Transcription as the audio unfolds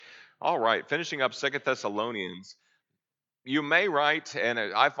All right, finishing up Second Thessalonians. You may write, and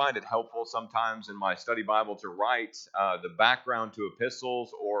I find it helpful sometimes in my study Bible to write the background to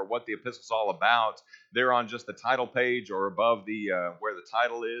epistles or what the epistle's all about. They're on just the title page or above the where the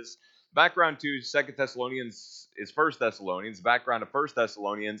title is. Background to Second Thessalonians is First Thessalonians. Background to First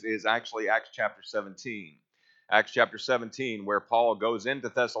Thessalonians is actually Acts chapter 17. Acts chapter 17, where Paul goes into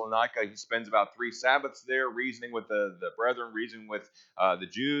Thessalonica. He spends about 3 Sabbaths there, reasoning with the brethren, reasoning with the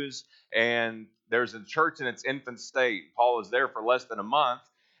Jews, and there's a church in its infant state. Paul is there for less than a month.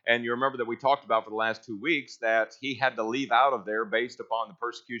 And you remember that we talked about for the last 2 weeks that he had to leave out of there based upon the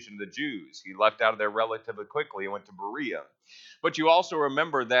persecution of the Jews. He left out of there relatively quickly and went to Berea. But you also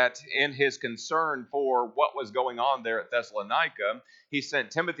remember that in his concern for what was going on there at Thessalonica, he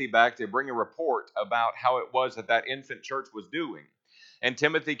sent Timothy back to bring a report about how it was that that infant church was doing. And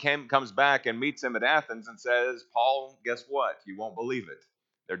Timothy comes back and meets him at Athens and says, Paul, guess what? You won't believe it.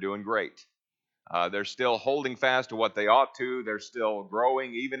 They're doing great. They're still holding fast to what they ought to. They're still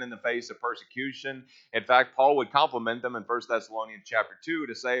growing, even in the face of persecution. In fact, Paul would compliment them in 1 Thessalonians chapter 2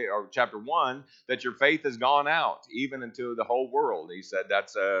 to say, or chapter 1, that your faith has gone out, even into the whole world. He said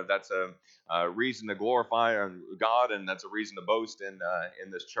that's a reason to glorify God, and that's a reason to boast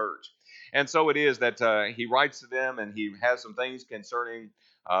in this church. And so it is that he writes to them, and he has some things concerning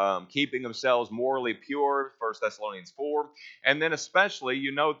keeping themselves morally pure, 1 Thessalonians 4. And then especially,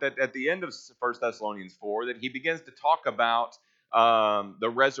 you note that at the end of 1 Thessalonians 4, that he begins to talk about the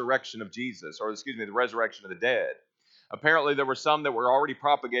resurrection of Jesus, or excuse me, the resurrection of the dead. Apparently, there were some that were already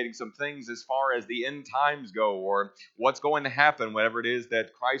propagating some things as far as the end times go, or what's going to happen whenever it is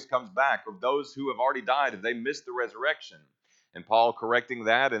that Christ comes back, or those who have already died, if they missed the resurrection. And Paul correcting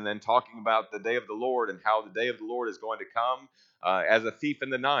that, and then talking about the day of the Lord and how the day of the Lord is going to come as a thief in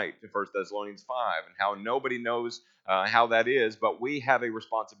the night, in 1 Thessalonians 5, and how nobody knows how that is, but we have a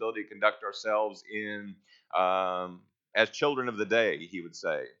responsibility to conduct ourselves in as children of the day, he would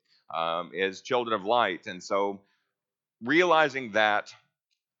say, as children of light. And so realizing that,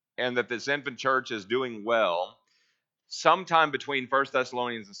 and that this infant church is doing well, sometime between First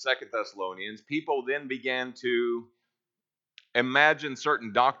Thessalonians and Second Thessalonians, people then began to imagine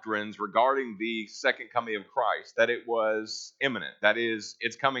certain doctrines regarding the second coming of Christ, that it was imminent, that is,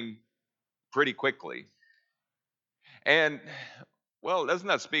 it's coming pretty quickly. And well, doesn't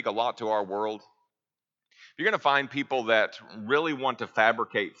that speak a lot to our world? You're going to find people that really want to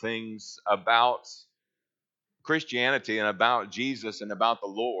fabricate things about Christianity and about Jesus and about the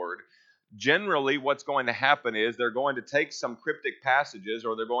Lord. Generally, what's going to happen is they're going to take some cryptic passages,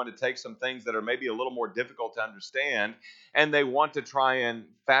 or they're going to take some things that are maybe a little more difficult to understand, and they want to try and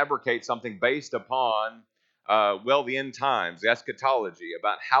fabricate something based upon, the end times, the eschatology,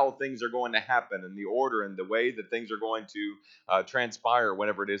 about how things are going to happen and the order and the way that things are going to transpire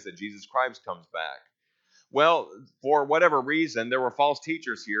whenever it is that Jesus Christ comes back. Well, for whatever reason, there were false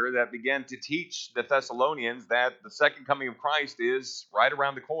teachers here that began to teach the Thessalonians that the second coming of Christ is right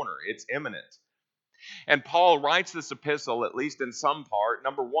around the corner. It's imminent. And Paul writes this epistle, at least in some part,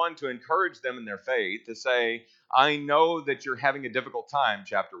 number one, to encourage them in their faith, to say, I know that you're having a difficult time,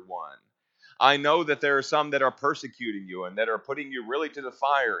 chapter 1. I know that there are some that are persecuting you and that are putting you really to the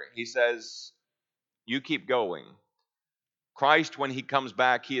fire. He says, you keep going. Christ, when he comes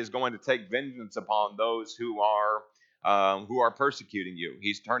back, he is going to take vengeance upon those who are persecuting you.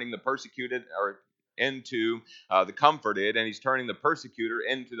 He's turning the persecuted or into the comforted, and he's turning the persecutor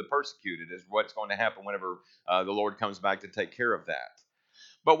into the persecuted. Is what's going to happen whenever the Lord comes back to take care of that.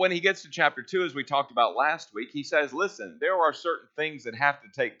 But when he gets to chapter 2, as we talked about last week, he says, listen, there are certain things that have to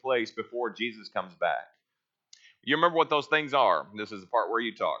take place before Jesus comes back. You remember what those things are. This is the part where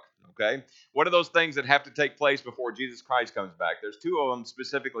you talk, okay? What are those things that have to take place before Jesus Christ comes back? There's two of them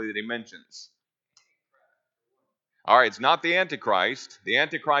specifically that he mentions. All right, it's not the Antichrist. The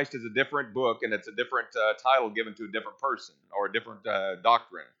Antichrist is a different book, and it's a different title given to a different person or a different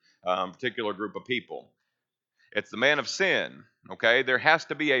doctrine, particular group of people. It's the man of sin, okay? There has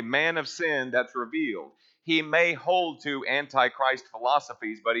to be a man of sin that's revealed. He may hold to antichrist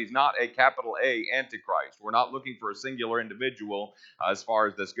philosophies, but he's not a capital A antichrist. We're not looking for a singular individual as far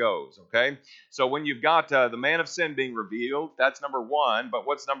as this goes, okay? So when you've got the man of sin being revealed, that's number one, but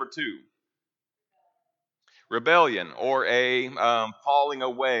what's number two? Rebellion, or a falling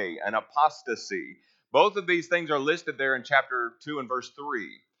away, an apostasy. Both of these things are listed there in chapter 2 and verse 3.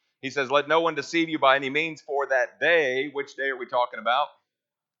 He says, let no one deceive you by any means, for that day, which day are we talking about?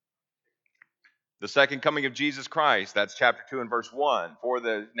 The second coming of Jesus Christ. That's chapter 2 and verse 1.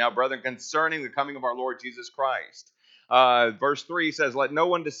 Now, brethren, concerning the coming of our Lord Jesus Christ. Verse 3 says, let no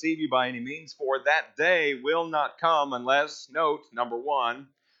one deceive you by any means, for that day will not come unless, note, number one,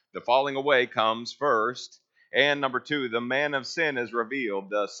 The falling away comes first. And number two, the man of sin is revealed,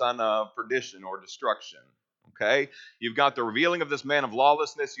 the son of perdition or destruction. Okay? You've got the revealing of this man of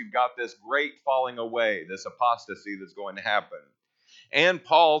lawlessness. You've got this great falling away, this apostasy that's going to happen. And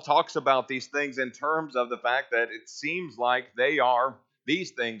Paul talks about these things in terms of the fact that it seems like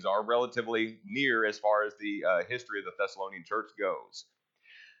these things are relatively near as far as the history of the Thessalonian church goes.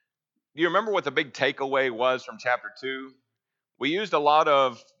 Do you remember what the big takeaway was from chapter 2? We used a lot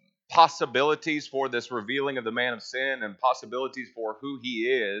of possibilities for this revealing of the man of sin and possibilities for who he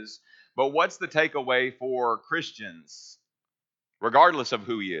is. But what's the takeaway for Christians, regardless of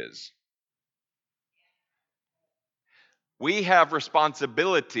who he is? We have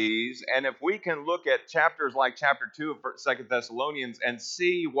responsibilities, and if we can look at chapters like chapter 2 of 2 Thessalonians and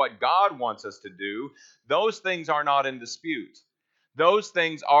see what God wants us to do, those things are not in dispute. Those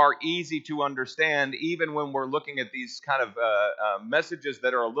things are easy to understand, even when we're looking at these kind of messages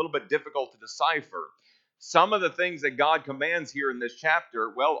that are a little bit difficult to decipher. Some of the things that God commands here in this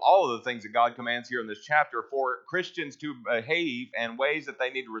chapter, well, all of the things that God commands here in this chapter for Christians to behave and ways that they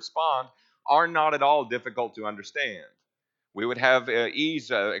need to respond are not at all difficult to understand. We would have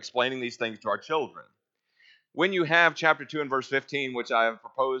ease explaining these things to our children. When you have chapter 2 and verse 15, which I have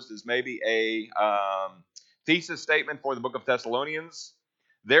proposed as maybe a thesis statement for the book of Thessalonians,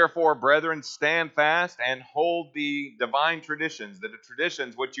 therefore, brethren, stand fast and hold the divine traditions, the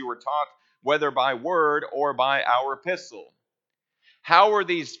traditions which you were taught, whether by word or by our epistle. How are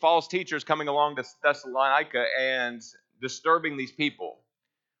these false teachers coming along to Thessalonica and disturbing these people?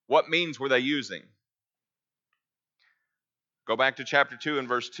 What means were they using? Go back to chapter 2 and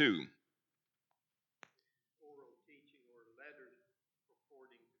verse 2.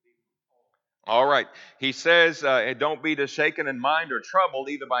 All right. He says, don't be shaken in mind or troubled,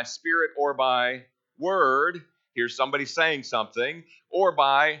 either by spirit or by word. Here's somebody saying something, or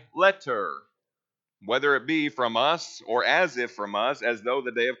by letter, whether it be from us or as if from us, as though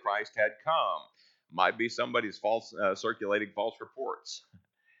the day of Christ had come. Might be somebody's circulating false reports.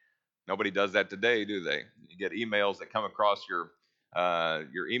 Nobody does that today, do they? You get emails that come across your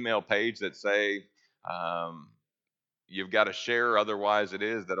email page that say, you've got to share, otherwise it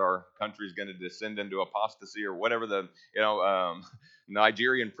is that our country is going to descend into apostasy, or whatever the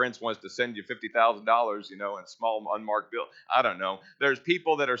Nigerian prince wants to send you $50,000 in small unmarked bill. I don't know. There's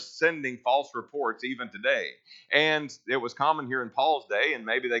people that are sending false reports even today, and it was common here in Paul's day, and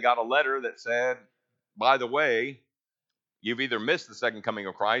maybe they got a letter that said, by the way, you've either missed the second coming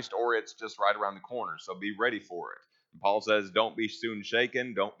of Christ or it's just right around the corner, so be ready for it. And Paul says, don't be soon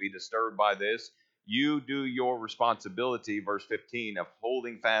shaken, don't be disturbed by this. You do your responsibility, verse 15, of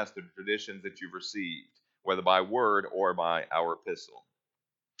holding fast to the traditions that you've received, whether by word or by our epistle.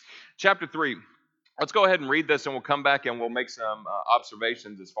 Chapter 3. Let's go ahead and read this, and we'll come back and we'll make some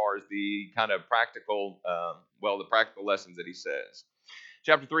observations as far as the kind of practical, the practical lessons that he says.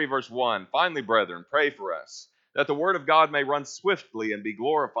 Chapter 3, verse 1. Finally, brethren, pray for us, that the word of God may run swiftly and be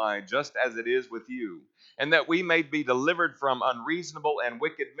glorified just as it is with you, and that we may be delivered from unreasonable and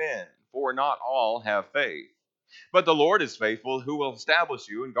wicked men, for not all have faith. But the Lord is faithful, who will establish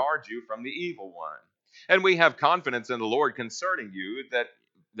you and guard you from the evil one. And we have confidence in the Lord concerning you,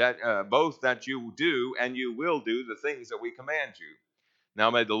 that both that you do and you will do the things that we command you.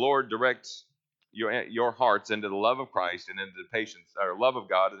 Now may the Lord direct your hearts into the love of Christ and into the patience, or love of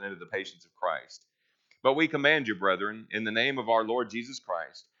God, and into the patience of Christ. But we command you, brethren, in the name of our Lord Jesus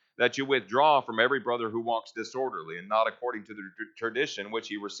Christ, that you withdraw from every brother who walks disorderly and not according to the tradition which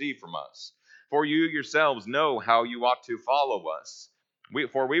you received from us. For you yourselves know how you ought to follow us.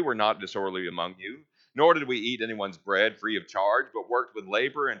 For we were not disorderly among you, nor did we eat anyone's bread free of charge, but worked with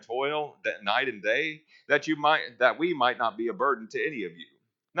labor and toil night and day, that we might not be a burden to any of you.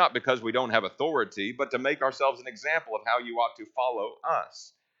 Not because we don't have authority, but to make ourselves an example of how you ought to follow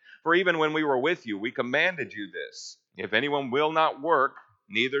us. For even when we were with you, we commanded you this: if anyone will not work,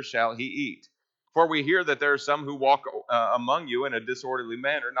 neither shall he eat. For we hear that there are some who walk among you in a disorderly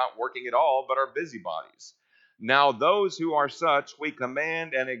manner, not working at all, but are busybodies. Now those who are such we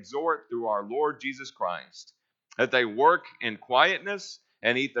command and exhort through our Lord Jesus Christ, that they work in quietness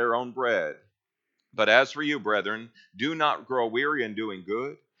and eat their own bread. But as for you, brethren, do not grow weary in doing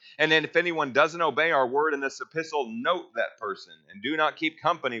good. And then if anyone doesn't obey our word in this epistle, note that person, and do not keep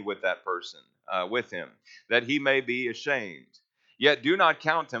company with that person, with him, that he may be ashamed. Yet do not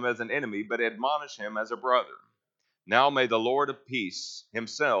count him as an enemy, but admonish him as a brother. Now may the Lord of peace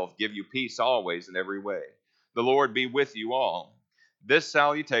himself give you peace always in every way. The Lord be with you all. This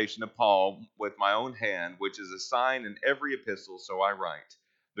salutation of Paul with my own hand, which is a sign in every epistle, so I write.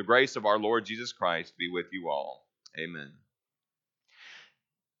 The grace of our Lord Jesus Christ be with you all. Amen.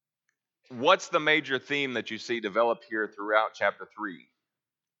 What's the major theme that you see developed here throughout chapter 3?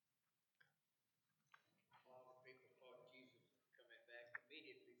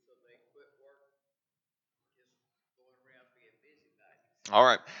 All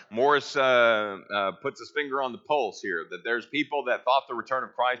right. Morris puts his finger on the pulse here that there's people that thought the return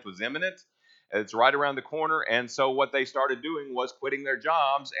of Christ was imminent. It's right around the corner. And so what they started doing was quitting their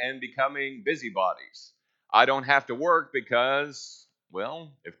jobs and becoming busybodies. I don't have to work because,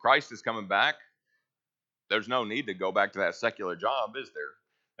 well, if Christ is coming back, there's no need to go back to that secular job, is there?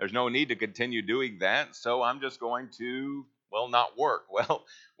 There's no need to continue doing that. So I'm just going to, well, not work. Well,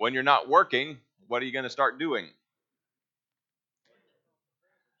 when you're not working, what are you going to start doing?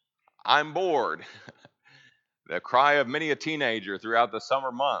 I'm bored. The cry of many a teenager throughout the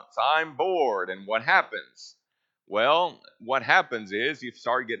summer months. I'm bored. And what happens? Well, what happens is you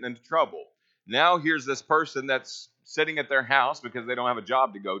start getting into trouble. Now here's this person that's sitting at their house because they don't have a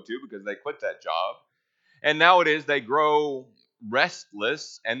job to go to because they quit that job. And now it is they grow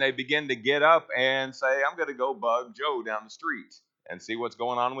restless and they begin to get up and say, I'm going to go bug Joe down the street and see what's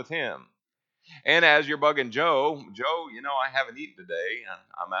going on with him. And as you're bugging Joe, I haven't eaten today.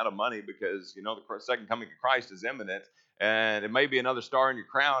 I'm out of money because, the second coming of Christ is imminent. And it may be another star in your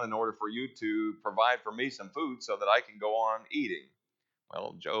crown in order for you to provide for me some food so that I can go on eating.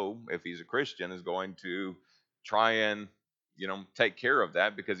 Well, Joe, if he's a Christian, is going to try and, take care of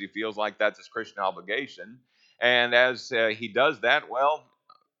that because he feels like that's his Christian obligation. And as he does that, well,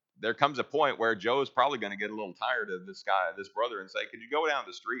 there comes a point where Joe's probably going to get a little tired of this brother, and say, could you go down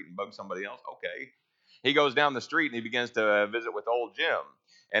the street and bug somebody else? Okay. He goes down the street and he begins to visit with old Jim.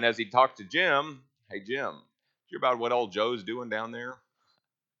 And as he talks to Jim, hey, Jim, you hear about what old Joe's doing down there?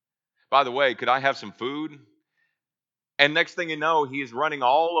 By the way, could I have some food? And next thing you know, he's running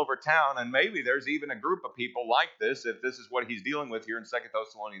all over town. And maybe there's even a group of people like this, if this is what he's dealing with here in 2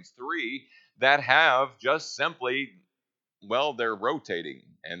 Thessalonians 3, that have just simply, well, they're rotating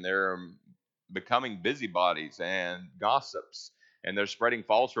and they're becoming busybodies and gossips, and they're spreading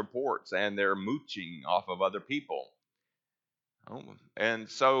false reports and they're mooching off of other people. Oh, and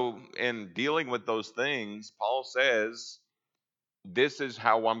so, in dealing with those things, Paul says, this is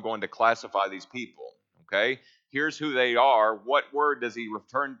how I'm going to classify these people. Okay? Here's who they are. What word does he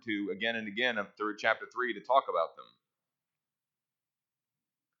return to again and again through chapter 3 to talk about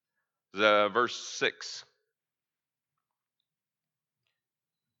them? Verse 6.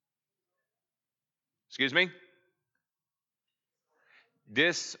 Excuse me?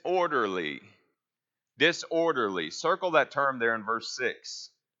 Disorderly. Disorderly. Circle that term there in verse 6.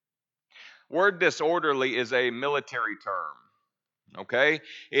 Word disorderly is a military term. Okay?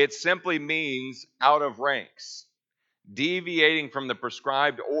 It simply means out of ranks, deviating from the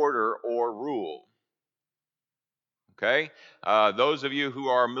prescribed order or rule. Okay? Those of you who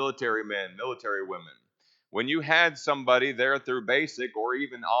are military men, military women, when you had somebody there through basic or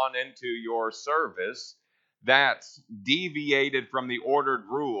even on into your service that deviated from the ordered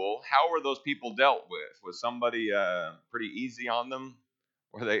rule, how were those people dealt with? Was somebody pretty easy on them?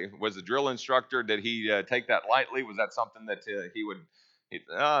 Was the drill instructor, did he take that lightly? Was that something that he would,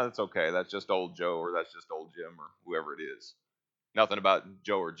 that's okay, that's just old Joe, or that's just old Jim, or whoever it is? Nothing about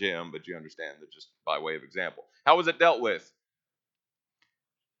Joe or Jim, but you understand that, just by way of example. How was it dealt with?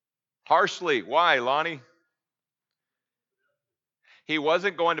 Harshly. Why, Lonnie? He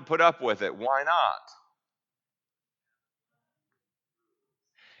wasn't going to put up with it. Why not?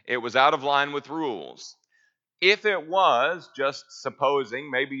 It was out of line with rules. If it was, just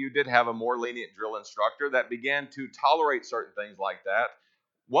supposing, maybe you did have a more lenient drill instructor that began to tolerate certain things like that,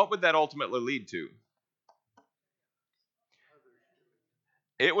 what would that ultimately lead to?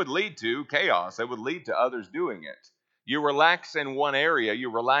 It would lead to chaos. It would lead to others doing it. You relax in one area, you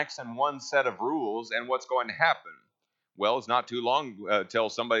relax in one set of rules, and what's going to happen? Well, it's not too long till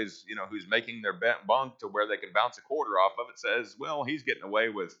somebody's, who's making their bunk to where they can bounce a quarter off of it, says, well, he's getting away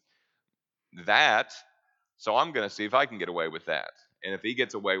with that, so I'm going to see if I can get away with that. And if he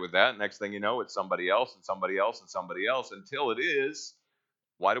gets away with that, next thing you know, it's somebody else and somebody else and somebody else, until it is,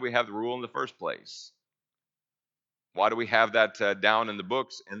 why do we have the rule in the first place? Why do we have that down in the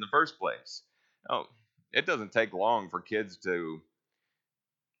books in the first place? Oh, it doesn't take long for kids to,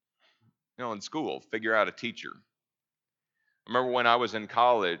 in school, figure out a teacher. I remember when I was in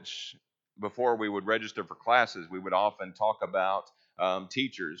college, before we would register for classes, we would often talk about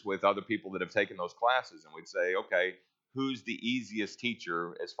teachers with other people that have taken those classes. And we'd say, okay, who's the easiest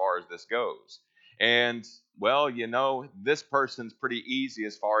teacher as far as this goes? And, well, this person's pretty easy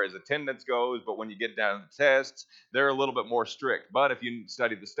as far as attendance goes, but when you get down to the tests, they're a little bit more strict. But if you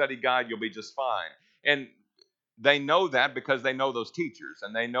study the study guide, you'll be just fine. And They know that because they know those teachers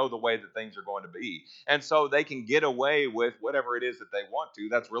and they know the way that things are going to be. And so they can get away with whatever it is that they want to.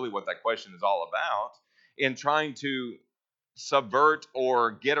 That's really what that question is all about, in trying to subvert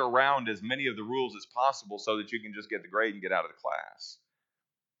or get around as many of the rules as possible so that you can just get the grade and get out of the class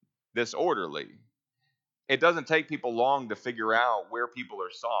disorderly. It doesn't take people long to figure out where people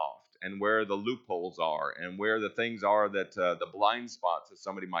are soft and where the loopholes are and where the things are that the blind spots that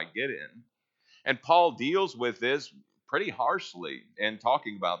somebody might get in. And Paul deals with this pretty harshly in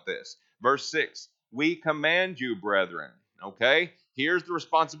talking about this. Verse 6, we command you, brethren. Okay, here's the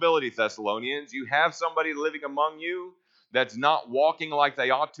responsibility, Thessalonians. You have somebody living among you that's not walking like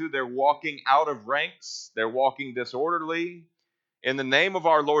they ought to. They're walking out of ranks. They're walking disorderly. In the name of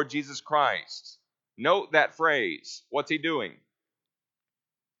our Lord Jesus Christ. Note that phrase. What's he doing?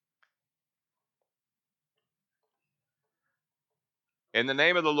 In the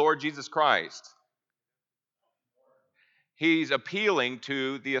name of the Lord Jesus Christ. He's appealing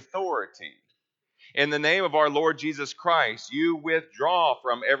to the authority. In the name of our Lord Jesus Christ, you withdraw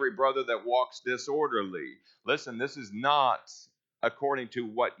from every brother that walks disorderly. Listen, this is not according to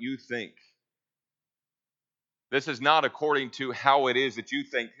what you think. This is not according to how it is that you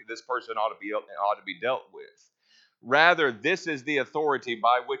think this person ought to be dealt with. Rather, this is the authority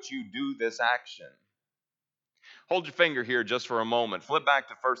by which you do this action. Hold your finger here just for a moment. Flip back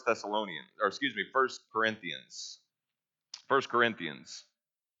to 1 Corinthians. 1 Corinthians.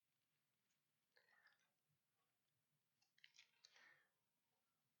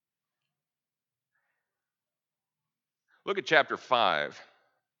 Look at chapter 5.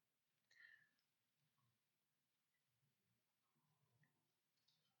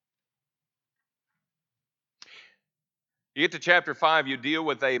 You get to chapter 5, you deal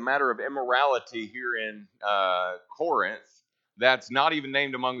with a matter of immorality here in Corinth that's not even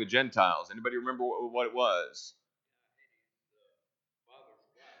named among the Gentiles. Anybody remember what it was?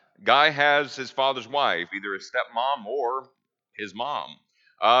 Guy has his father's wife, either his stepmom or his mom.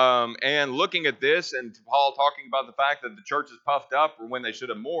 And looking at this, and Paul talking about the fact that the church is puffed up when they should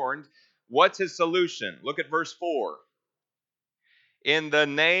have mourned, what's his solution? Look at verse 4. In the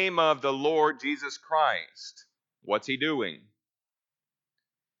name of the Lord Jesus Christ. What's he doing?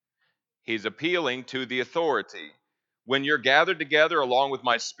 He's appealing to the authority. When you're gathered together along with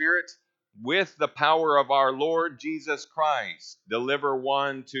my spirit, with the power of our Lord Jesus Christ, deliver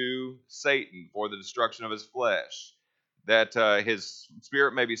one to Satan for the destruction of his flesh, that his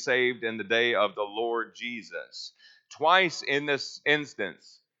spirit may be saved in the day of the Lord Jesus. Twice in this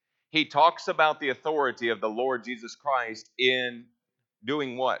instance, he talks about the authority of the Lord Jesus Christ in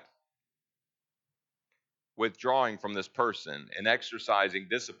doing what? Withdrawing from this person and exercising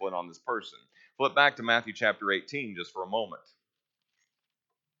discipline on this person. Flip back to Matthew chapter 18 just for a moment.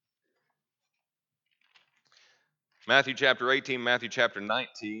 Matthew chapter 18, Matthew chapter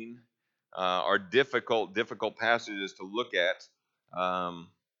 19 are difficult passages to look at.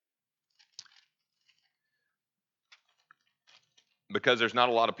 Because there's not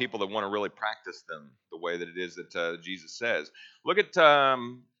a lot of people that want to really practice them the way that it is that Jesus says. Look at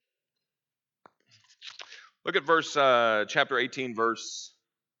verse chapter 18, verse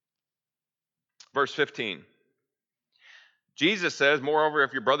 15. Jesus says, moreover,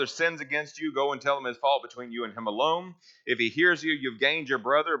 if your brother sins against you, go and tell him his fault between you and him alone. If he hears you, you've gained your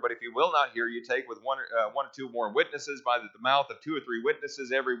brother. But if he will not hear you, take with one or two more witnesses. By the mouth of 2 or 3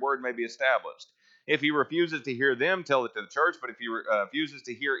 witnesses, every word may be established. If he refuses to hear them, tell it to the church. But if he refuses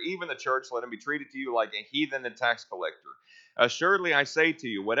to hear even the church, let him be treated to you like a heathen and tax collector. Assuredly, I say to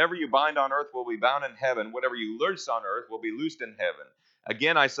you, whatever you bind on earth will be bound in heaven. Whatever you loose on earth will be loosed in heaven.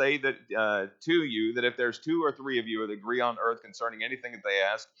 Again, I say that to you that if there's 2 or 3 of you that agree on earth concerning anything that they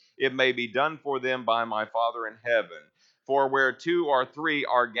ask, it may be done for them by my Father in heaven. For where 2 or 3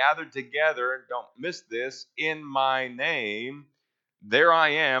 are gathered together, don't miss this, in my name, there I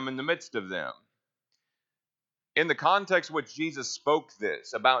am in the midst of them. In the context in which Jesus spoke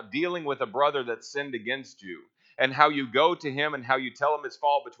this about dealing with a brother that sinned against you, and how you go to him and how you tell him his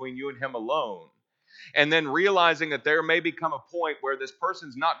fault between you and him alone, and then realizing that there may become a point where this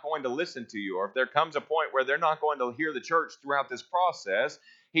person's not going to listen to you, or if there comes a point where they're not going to hear the church throughout this process,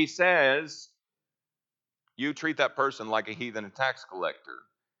 he says, you treat that person like a heathen and tax collector.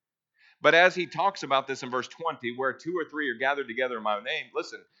 But as he talks about this in verse 20, where 2 or 3 are gathered together in my name,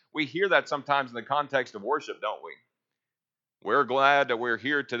 listen, we hear that sometimes in the context of worship, don't we? We're glad that we're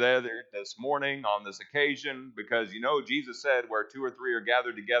here today, this morning, on this occasion, because Jesus said, where 2 or 3 are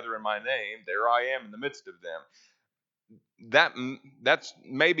gathered together in my name, there I am in the midst of them. That's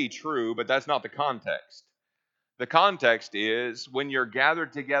maybe true, but that's not the context. The context is when you're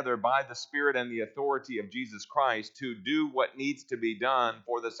gathered together by the Spirit and the authority of Jesus Christ to do what needs to be done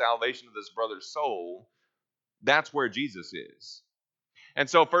for the salvation of this brother's soul, that's where Jesus is. And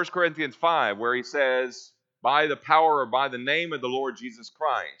so 1 Corinthians 5, where he says, by the power or by the name of the Lord Jesus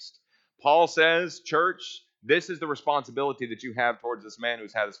Christ, Paul says, church, this is the responsibility that you have towards this man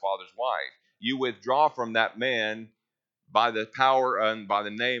who's had his father's wife. You withdraw from that man by the power and by the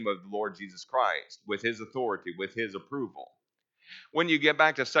name of the Lord Jesus Christ, with his authority, with his approval. When you get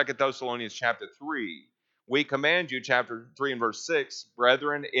back to 2 Thessalonians chapter 3, we command you, chapter 3 and verse 6,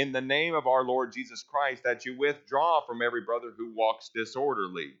 brethren, in the name of our Lord Jesus Christ, that you withdraw from every brother who walks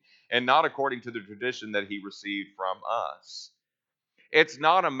disorderly, and not according to the tradition that he received from us. It's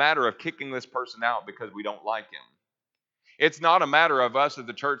not a matter of kicking this person out because we don't like him. It's not a matter of us as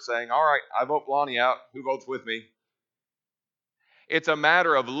the church saying, all right, I vote Lonnie out. Who votes with me? It's a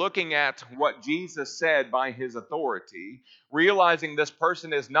matter of looking at what Jesus said by his authority, realizing this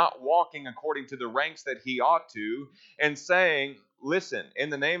person is not walking according to the ranks that he ought to, and saying, listen, in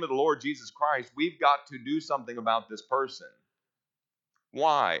the name of the Lord Jesus Christ, we've got to do something about this person.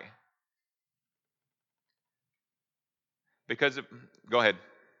 Why? Because, go ahead.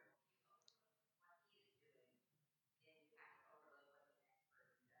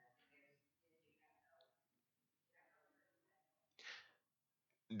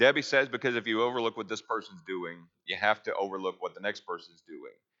 Debbie says, because if you overlook what this person's doing, you have to overlook what the next person's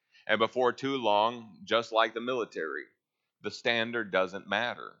doing. And before too long, just like the military, the standard doesn't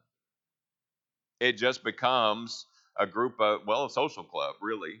matter. It just becomes a group of, well, a social club,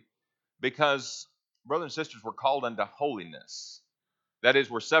 really. Because, brothers and sisters, we're called unto holiness. That is,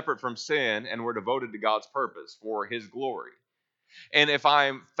 we're separate from sin and we're devoted to God's purpose for his glory. And if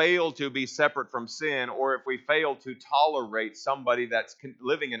I fail to be separate from sin, or if we fail to tolerate somebody that's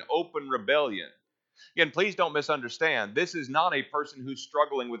living in open rebellion, again, please don't misunderstand. This is not a person who's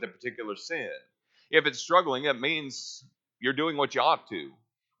struggling with a particular sin. If it's struggling, it means you're doing what you ought to.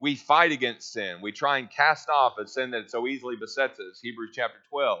 We fight against sin. We try and cast off a sin that so easily besets us. Hebrews chapter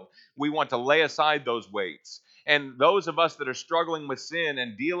 12. We want to lay aside those weights. And those of us that are struggling with sin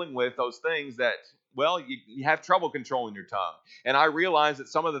and dealing with those things that, well, you have trouble controlling your tongue. And I realize that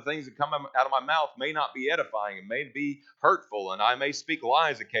some of the things that come out of my mouth may not be edifying. It may be hurtful, and I may speak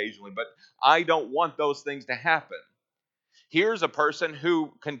lies occasionally, but I don't want those things to happen. Here's a person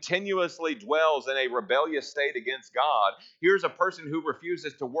who continuously dwells in a rebellious state against God. Here's a person who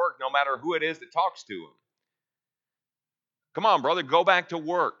refuses to work no matter who it is that talks to him. Come on, brother, go back to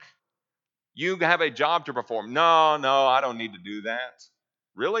work. You have a job to perform. No, I don't need to do that.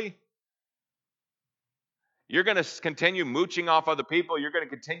 Really? You're going to continue mooching off other people. You're going to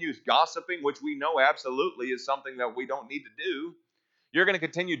continue gossiping, which we know absolutely is something that we don't need to do. You're going to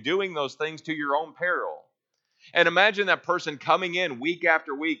continue doing those things to your own peril. And imagine that person coming in week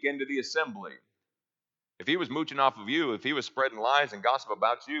after week into the assembly. If he was mooching off of you, if he was spreading lies and gossip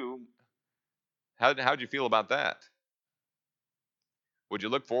about you, how'd you feel about that? Would you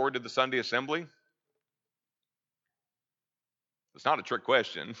look forward to the Sunday assembly? It's not a trick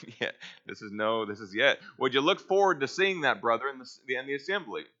question. Yeah, this is no, this is yet. Would you look forward to seeing that brother in the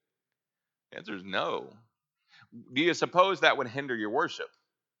assembly? The answer is no. Do you suppose that would hinder your worship?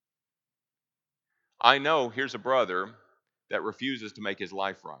 I know here's a brother that refuses to make his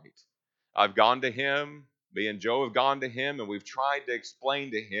life right. I've gone to him, me and Joe have gone to him, and we've tried to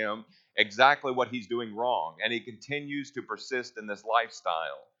explain to him exactly what he's doing wrong, and he continues to persist in this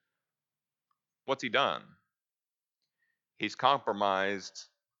lifestyle. What's he done? He's compromised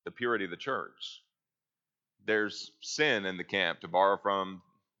the purity of the church. There's sin in the camp, to borrow from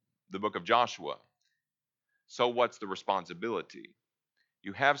the book of Joshua. So what's the responsibility?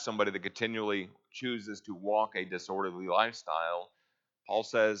 You have somebody that continually chooses to walk a disorderly lifestyle. Paul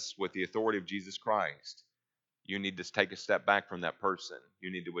says, with the authority of Jesus Christ, you need to take a step back from that person.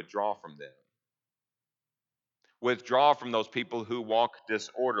 You need to withdraw from them. Withdraw from those people who walk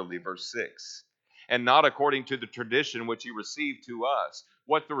disorderly, verse 6, and not according to the tradition which he received to us.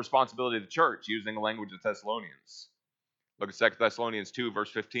 What's the responsibility of the church, using the language of Thessalonians? Look at 2 Thessalonians 2, verse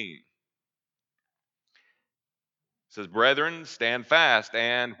 15. It says, brethren, stand fast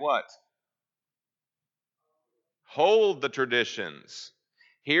and what? Hold the traditions.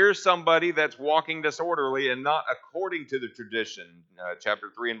 Here's somebody that's walking disorderly and not according to the tradition, chapter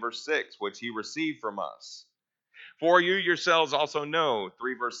 3 and verse 6, which he received from us. For you yourselves also know,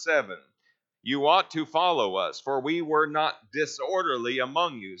 3 verse 7, you ought to follow us, for we were not disorderly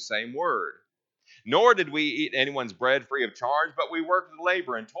among you, same word. Nor did we eat anyone's bread free of charge, but we worked with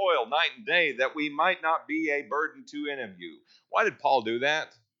labor and toil night and day, that we might not be a burden to any of you. Why did Paul do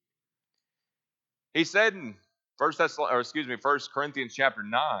that? He said in First Corinthians chapter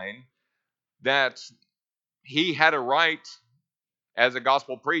 9, that he had a right as a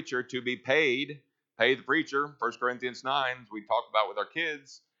gospel preacher to be paid. Pay the preacher. First Corinthians 9, as we talk about with our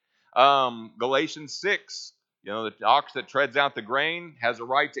kids. Galatians 6, the ox that treads out the grain has a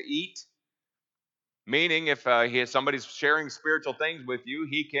right to eat. Meaning, if somebody's sharing spiritual things with you,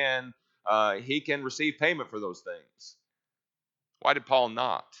 he can receive payment for those things. Why did Paul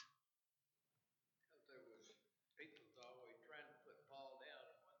not?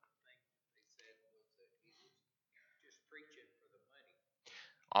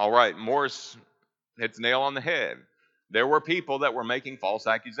 All right, Morris hits nail on the head. There were people that were making false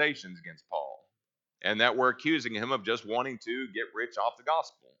accusations against Paul, and that were accusing him of just wanting to get rich off the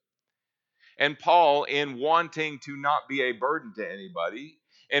gospel. And Paul, in wanting to not be a burden to anybody,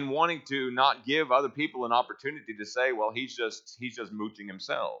 and wanting to not give other people an opportunity to say, well, he's just mooching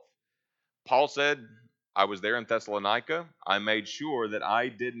himself. Paul said, I was there in Thessalonica. I made sure that I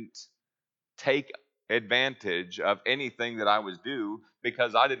didn't take advantage of anything that I was due,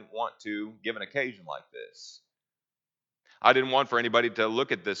 because I didn't want to give an occasion like this. I didn't want for anybody to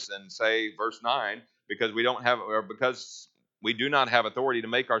look at this and say, verse 9, because we do not have authority to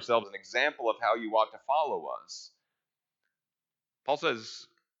make ourselves an example of how you ought to follow us. Paul says,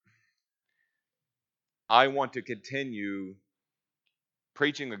 I want to continue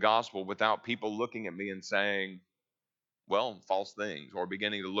preaching the gospel without people looking at me and saying, well, false things, or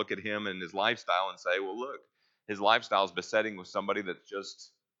beginning to look at him and his lifestyle and say, well, look, his lifestyle is besetting with somebody that's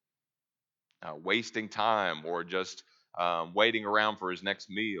just wasting time, or just waiting around for his next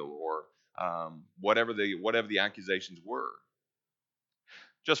meal, or whatever the accusations were.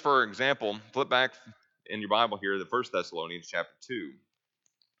 Just for example, flip back in your Bible here to 1 Thessalonians chapter 2.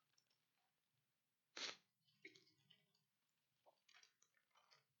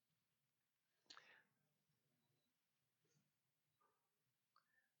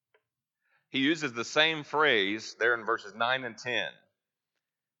 He uses the same phrase there in verses 9 and 10.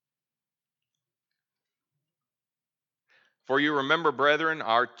 For you remember, brethren,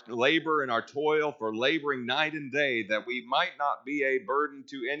 our labor and our toil, for laboring night and day, that we might not be a burden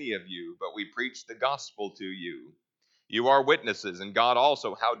to any of you, but we preach the gospel to you. You are witnesses, and God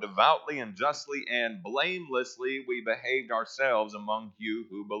also, how devoutly and justly and blamelessly we behaved ourselves among you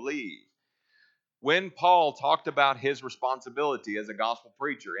who believe. When Paul talked about his responsibility as a gospel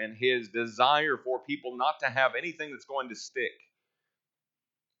preacher and his desire for people not to have anything that's going to stick,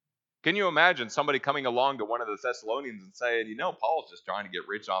 can you imagine somebody coming along to one of the Thessalonians and saying, Paul's just trying to get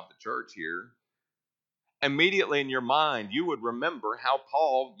rich off the church here? Immediately in your mind, you would remember how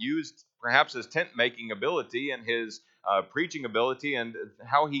Paul used perhaps his tent making ability and his preaching ability, and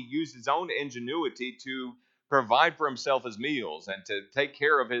how he used his own ingenuity to provide for himself his meals and to take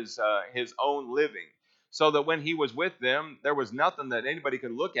care of his own living, so that when he was with them, there was nothing that anybody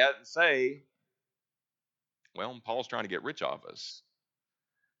could look at and say, well, Paul's trying to get rich off us.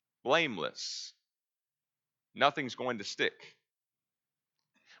 Blameless. Nothing's going to stick.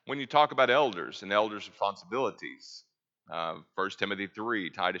 When you talk about elders and elders' responsibilities, 1 Timothy 3,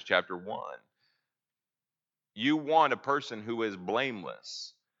 Titus chapter 1, you want a person who is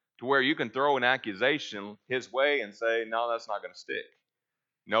blameless, to where you can throw an accusation his way and say, no, that's not going to stick.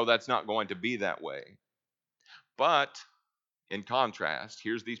 No, that's not going to be that way. But in contrast,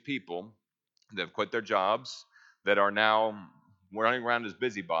 here's these people that have quit their jobs, that are now running around as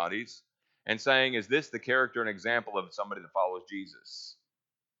busybodies and saying, is this the character and example of somebody that follows Jesus?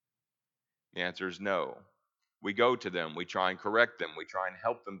 The answer is no. We go to them, we try and correct them, we try and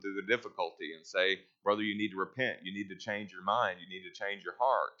help them through the difficulty and say, brother, you need to repent, you need to change your mind, you need to change your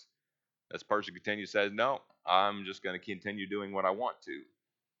heart. This person continues, says, no, I'm just going to continue doing what I want to.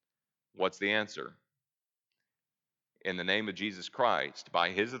 What's the answer? In the name of Jesus Christ,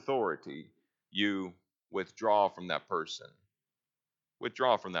 by his authority, you withdraw from that person.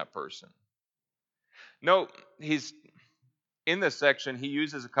 Withdraw from that person. No, he's in this section, he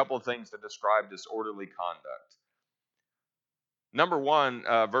uses a couple of things to describe disorderly conduct. Number one,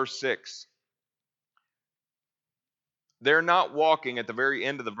 verse 6. They're not walking, at the very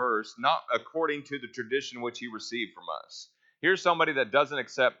end of the verse, not according to the tradition which he received from us. Here's somebody that doesn't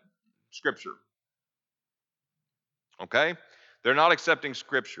accept Scripture. Okay? They're not accepting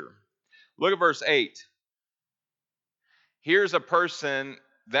Scripture. Look at verse 8. Here's a person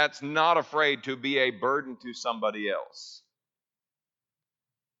that's not afraid to be a burden to somebody else.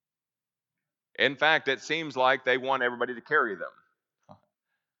 In fact, it seems like they want everybody to carry them.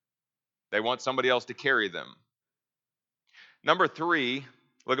 They want somebody else to carry them. Number 3,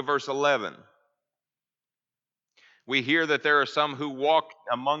 look at verse 11. We hear that there are some who walk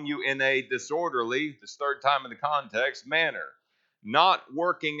among you in a disorderly, this third time in the context, manner, not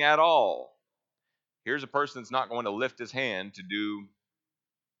working at all. Here's a person that's not going to lift his hand to do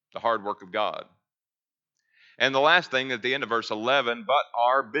the hard work of God. And the last thing at the end of verse 11, but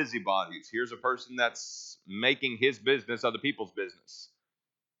are busybodies. Here's a person that's making his business other people's business.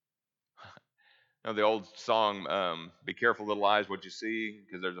 You know the old song, "Be careful, little eyes, what you see,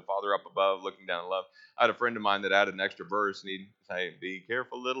 because there's a Father up above looking down in love." I had a friend of mine that added an extra verse, and he'd say, "Be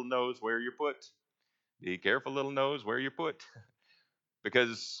careful, little nose, where you're put. Be careful, little nose, where you're put,"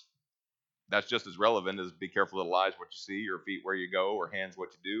 because that's just as relevant as "be careful, little eyes, what you see," or "feet, where you go," or "hands,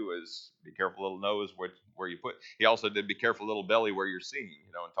 what you do," as "be careful, little nose, where you put." He also did "be careful, little belly, where you're seen,"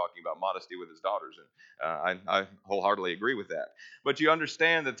 and talking about modesty with his daughters, and I wholeheartedly agree with that. But you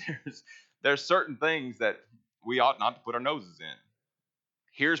understand that there's certain things that we ought not to put our noses in.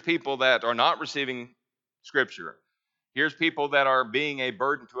 Here's people that are not receiving Scripture. Here's people that are being a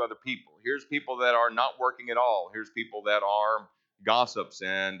burden to other people. Here's people that are not working at all. Here's people that are gossips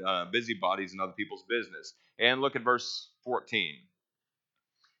and busybodies in other people's business. And look at verse 14.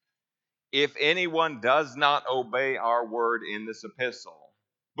 If anyone does not obey our word in this epistle,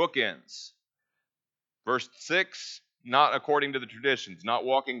 bookends. Verse 6, not according to the traditions, not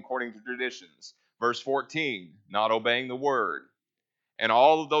walking according to traditions. Verse 14, not obeying the word. And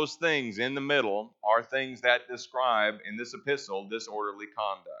all of those things in the middle are things that describe in this epistle disorderly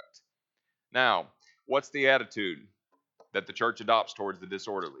conduct. Now, what's the attitude that the church adopts towards the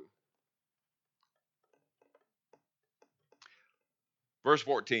disorderly? Verse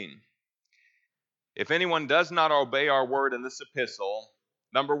 14. If anyone does not obey our word in this epistle,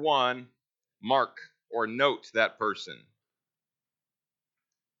 number one, mark or note that person.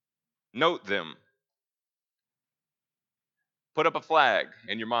 Note them. Put up a flag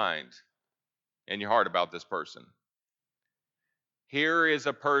in your mind, in your heart about this person. Here is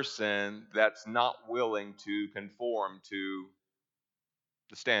a person that's not willing to conform to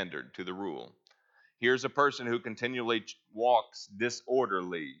the standard, to the rule. Here's a person who continually walks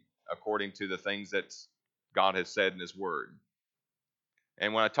disorderly according to the things that God has said in His Word.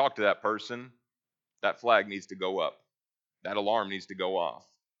 And when I talk to that person, that flag needs to go up. That alarm needs to go off.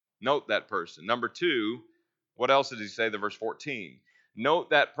 Note that person. Number two, what else did he say? The verse 14. Note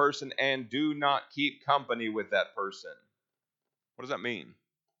that person and do not keep company with that person. What does that mean?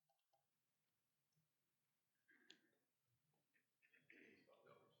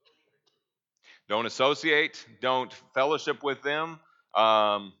 Don't associate. Don't fellowship with them.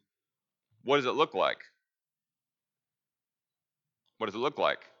 What does it look like? What does it look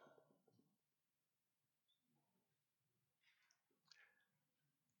like?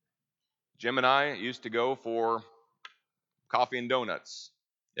 Jim and I used to go for coffee and donuts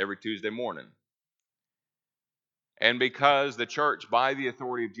every Tuesday morning. And because the church, by the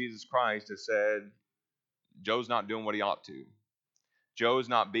authority of Jesus Christ, has said, Joe's not doing what he ought to, Joe's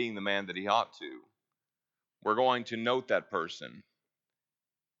not being the man that he ought to, we're going to note that person.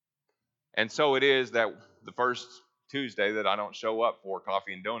 And so it is that the first Tuesday that I don't show up for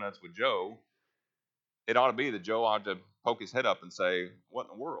coffee and donuts with Joe, it ought to be that Joe ought to poke his head up and say, "What in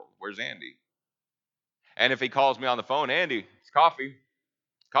the world? Where's Andy?" And if he calls me on the phone, "Andy, it's coffee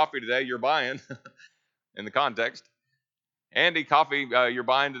today, you're buying," in the context, "Andy, coffee you're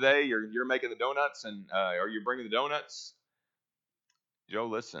buying today, you're making the donuts, and are you bringing the donuts?" Joe,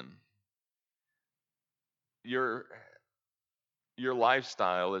 listen, your your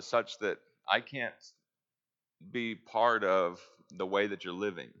lifestyle is such that I can't be part of the way that you're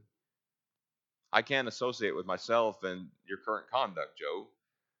living. I can't associate with myself and your current conduct, Joe.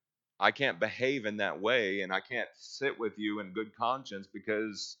 I can't behave in that way, and I can't sit with you in good conscience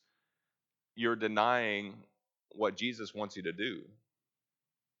because you're denying what Jesus wants you to do.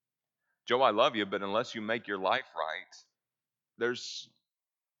 Joe, I love you, but unless you make your life right, there's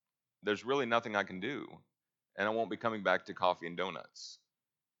really nothing I can do, and I won't be coming back to coffee and donuts.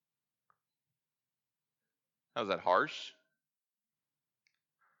 How's that harsh?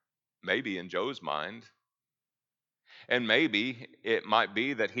 Maybe in Joe's mind. And maybe it might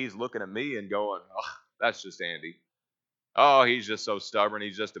be that he's looking at me and going, "Oh, that's just Andy. Oh, he's just so stubborn.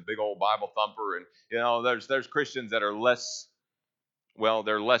 He's just a big old Bible thumper." And there's Christians that are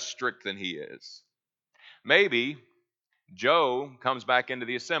they're less strict than he is. Maybe Joe comes back into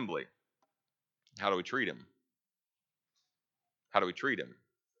the assembly. How do we treat him? How do we treat him?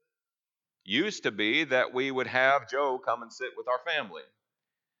 Used to be that we would have Joe come and sit with our family.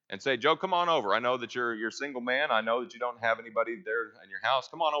 and say, Joe, come on over. I know that you're a single man. I know that you don't have anybody there in your house.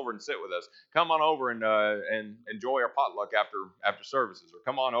 Come on over and sit with us. Come on over and enjoy our potluck after services, or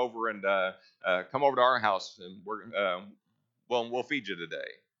come on over and come over to our house and we'll feed you today.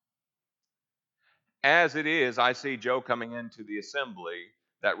 As it is, I see Joe coming into the assembly.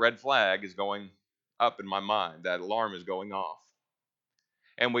 That red flag is going up in my mind. That alarm is going off.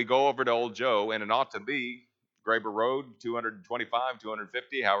 And we go over to old Joe, and it ought to be Graber Road, 225,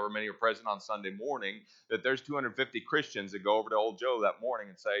 250, however many are present on Sunday morning, that there's 250 Christians that go over to old Joe that morning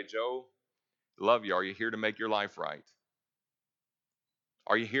and say, Joe, love you. Are you here to make your life right?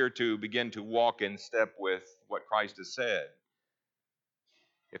 Are you here to begin to walk in step with what Christ has said?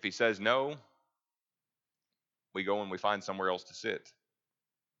 If he says no, we go and we find somewhere else to sit.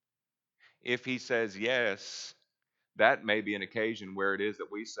 If he says yes, that may be an occasion where it is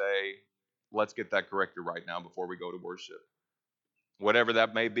that we say, let's get that corrected right now before we go to worship. Whatever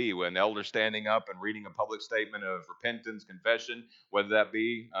that may be, an elder standing up and reading a public statement of repentance, confession, whether that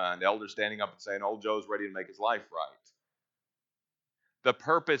be an elder standing up and saying, old Joe's ready to make his life right. The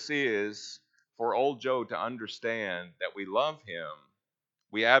purpose is for old Joe to understand that we love him.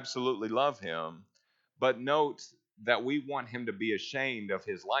 We absolutely love him. But note that we want him to be ashamed of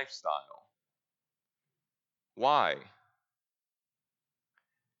his lifestyle. Why?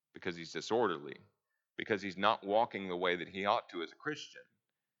 Because he's disorderly. Because he's not walking the way that he ought to as a Christian.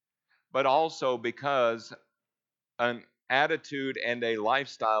 But also because an attitude and a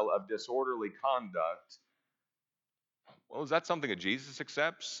lifestyle of disorderly conduct, well, is that something that Jesus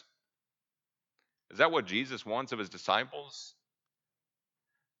accepts? Is that what Jesus wants of his disciples?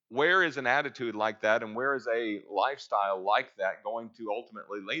 Where is an attitude like that, and where is a lifestyle like that going to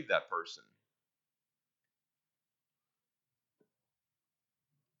ultimately lead that person?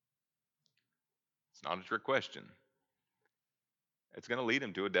 It's not a trick question. It's going to lead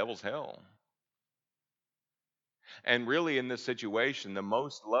him to a devil's hell. And really, in this situation, the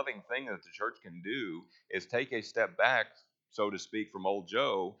most loving thing that the church can do is take a step back, so to speak, from old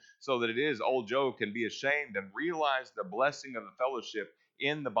Joe, so that it is old Joe can be ashamed and realize the blessing of the fellowship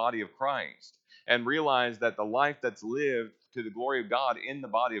in the body of Christ, and realize that the life that's lived to the glory of God in the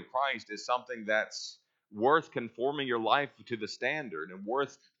body of Christ is something that's worth conforming your life to the standard and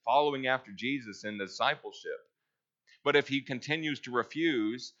worth following after Jesus in discipleship. But if he continues to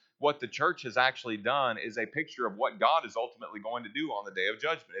refuse, what the church has actually done is a picture of what God is ultimately going to do on the day of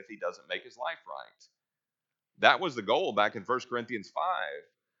judgment if he doesn't make his life right. That was the goal back in 1 Corinthians 5.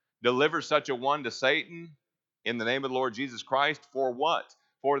 Deliver such a one to Satan in the name of the Lord Jesus Christ for what?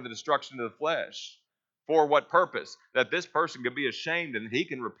 For the destruction of the flesh. For what purpose? That this person can be ashamed and he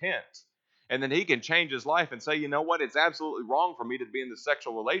can repent. And then he can change his life and say, you know what? It's absolutely wrong for me to be in this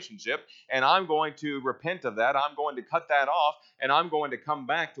sexual relationship. And I'm going to repent of that. I'm going to cut that off. And I'm going to come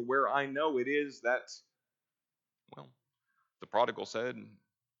back to where I know it is that, well, the prodigal said,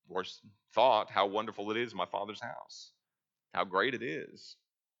 or thought, how wonderful it is in my Father's house. How great it is.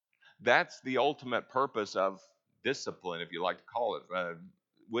 That's the ultimate purpose of discipline, if you like to call it,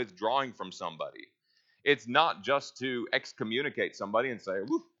 withdrawing from somebody. It's not just to excommunicate somebody and say,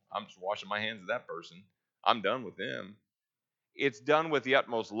 I'm just washing my hands of that person. I'm done with them. It's done with the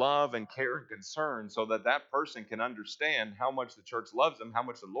utmost love and care and concern so that that person can understand how much the church loves them, how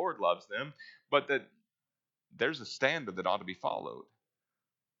much the Lord loves them, but that there's a standard that ought to be followed.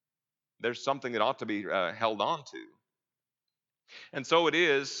 There's something that ought to be held on to. And so it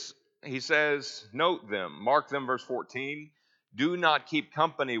is, he says, note them, mark them, verse 14. Do not keep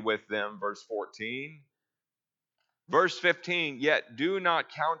company with them, verse 14. Verse 15, yet do not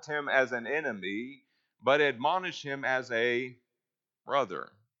count him as an enemy, but admonish him as a brother.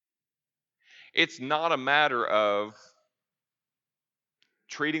 It's not a matter of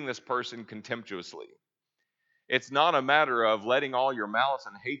treating this person contemptuously. It's not a matter of letting all your malice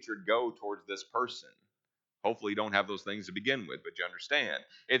and hatred go towards this person. Hopefully you don't have those things to begin with, but you understand.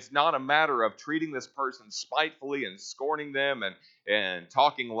 It's not a matter of treating this person spitefully and scorning them and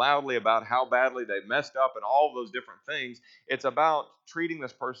talking loudly about how badly they messed up and all those different things. It's about treating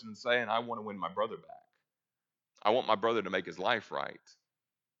this person and saying, I want to win my brother back. I want my brother to make his life right.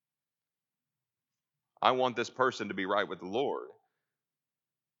 I want this person to be right with the Lord.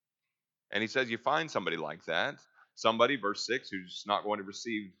 And he says you find somebody like that, somebody, verse 6, who's not going to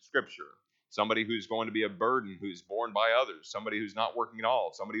receive Scripture, somebody who's going to be a burden, who's borne by others, somebody who's not working at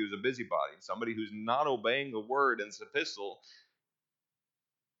all, somebody who's a busybody, somebody who's not obeying the word in this epistle.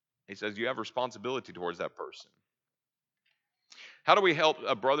 He says you have responsibility towards that person. How do we help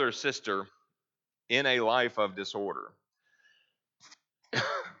a brother or sister in a life of disorder?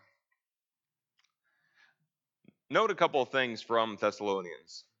 Note a couple of things from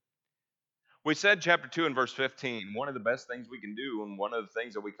Thessalonians. We said chapter 2 and verse 15, one of the best things we can do, and one of the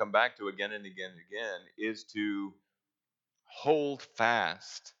things that we come back to again and again and again, is to hold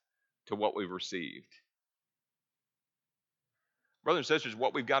fast to what we've received. Brothers and sisters,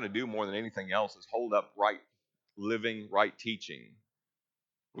 what we've got to do more than anything else is hold up right living, right teaching.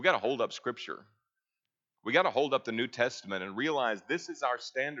 We've got to hold up Scripture. We got to hold up the New Testament and realize this is our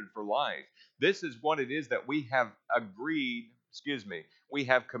standard for life. This is what it is that we have we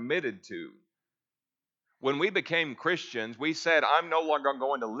have committed to. When we became Christians, we said, I'm no longer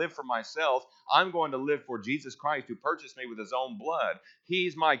going to live for myself. I'm going to live for Jesus Christ, who purchased me with his own blood.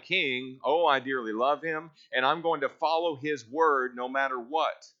 He's my king. Oh, I dearly love him. And I'm going to follow his word no matter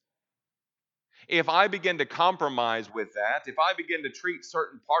what. If I begin to compromise with that, if I begin to treat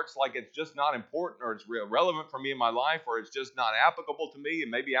certain parts like it's just not important or it's relevant for me in my life or it's just not applicable to me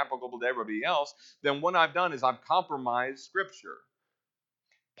and maybe applicable to everybody else, then what I've done is I've compromised Scripture.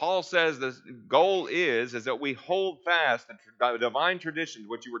 Paul says the goal is that we hold fast the divine traditions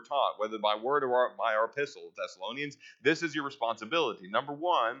which you were taught, whether by word or by our epistle, Thessalonians. This is your responsibility. Number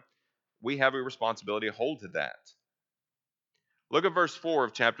one, we have a responsibility to hold to that. Look at verse 4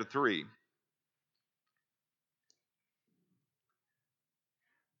 of chapter 3.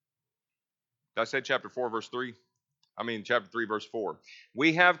 Did I say chapter 4, verse 3? Chapter 3, verse 4.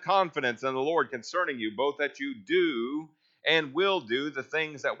 We have confidence in the Lord concerning you, both that you do and will do the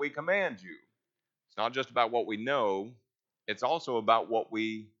things that we command you. It's not just about what we know, it's also about what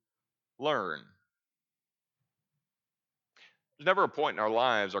we learn. There's never a point in our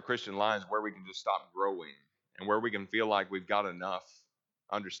lives, our Christian lives, where we can just stop growing and where we can feel like we've got enough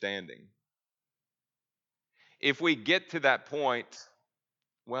understanding. If we get to that point,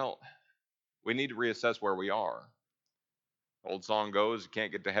 well, we need to reassess where we are. Old song goes, you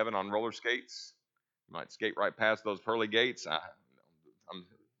can't get to heaven on roller skates. You might skate right past those pearly gates. I'm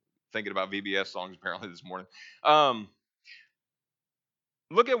thinking about VBS songs apparently this morning.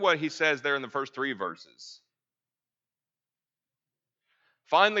 Look at what he says there in the first 3 verses.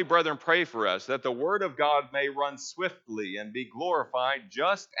 Finally, brethren, pray for us that the word of God may run swiftly and be glorified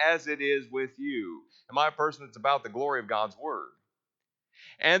just as it is with you. Am I a person that's about the glory of God's word?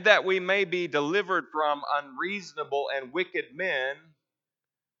 And that we may be delivered from unreasonable and wicked men.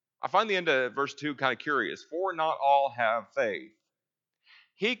 I find the end of verse 2 kind of curious. For not all have faith.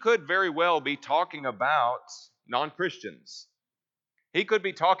 He could very well be talking about non-Christians. He could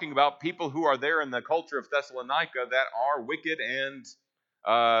be talking about people who are there in the culture of Thessalonica that are wicked and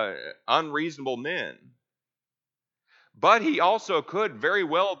unreasonable men. But he also could very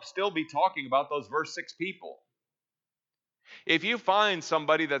well still be talking about those verse 6 people. If you find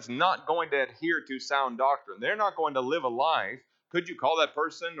somebody that's not going to adhere to sound doctrine, they're not going to live a life, could you call that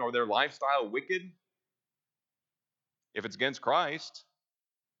person or their lifestyle wicked? If it's against Christ.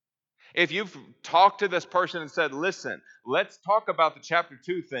 If you've talked to this person and said, listen, let's talk about the chapter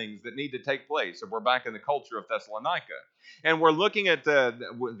 2 things that need to take place. If we're back in the culture of Thessalonica. And we're looking at the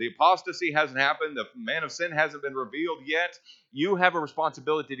apostasy hasn't happened. The man of sin hasn't been revealed yet. You have a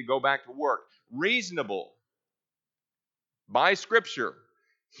responsibility to go back to work. Reasonable. By Scripture.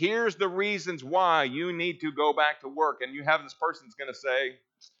 Here's the reasons why you need to go back to work. And you have this person that's going to say,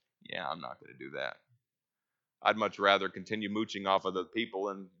 yeah, I'm not going to do that. I'd much rather continue mooching off of the people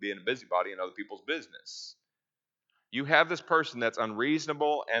and being a busybody in other people's business. You have this person that's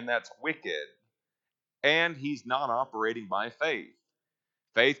unreasonable and that's wicked, and he's not operating by faith.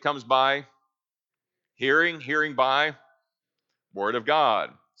 Faith comes by hearing, hearing by Word of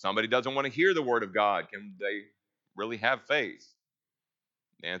God. Somebody doesn't want to hear the Word of God. Can they really have faith?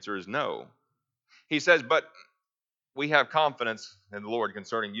 The answer is no. He says, but we have confidence in the Lord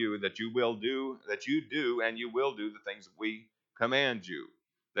concerning you that you do, and you will do the things that we command you,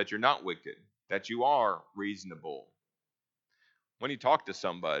 that you're not wicked, that you are reasonable. When you talk to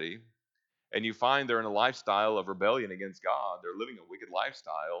somebody and you find they're in a lifestyle of rebellion against God, they're living a wicked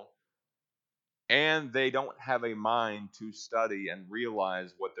lifestyle, and they don't have a mind to study and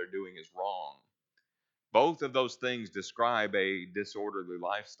realize what they're doing is wrong. Both of those things describe a disorderly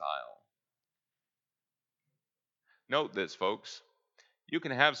lifestyle. Note this, folks. You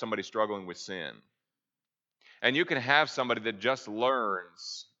can have somebody struggling with sin. And you can have somebody that just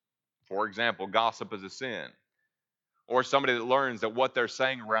learns, for example, gossip is a sin. Or somebody that learns that what they're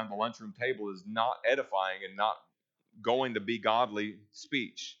saying around the lunchroom table is not edifying and not going to be godly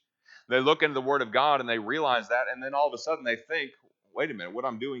speech. They look into the Word of God and they realize that, and then all of a sudden they think, wait a minute, what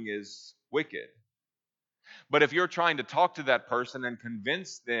I'm doing is wicked. But if you're trying to talk to that person and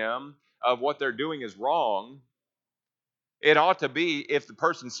convince them of what they're doing is wrong, it ought to be, if the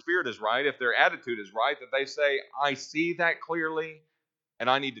person's spirit is right, if their attitude is right, that they say, I see that clearly, and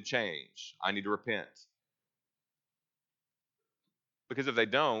I need to change. I need to repent. Because if they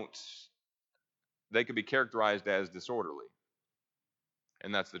don't, they could be characterized as disorderly.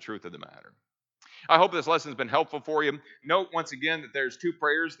 And that's the truth of the matter. I hope this lesson has been helpful for you. Note once again that there's two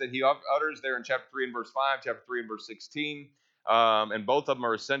prayers that he utters there in chapter 3 and verse 5, chapter 3 and verse 16. And both of them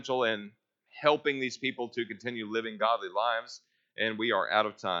are essential in helping these people to continue living godly lives. And we are out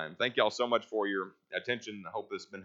of time. Thank y'all so much for your attention. I hope this has been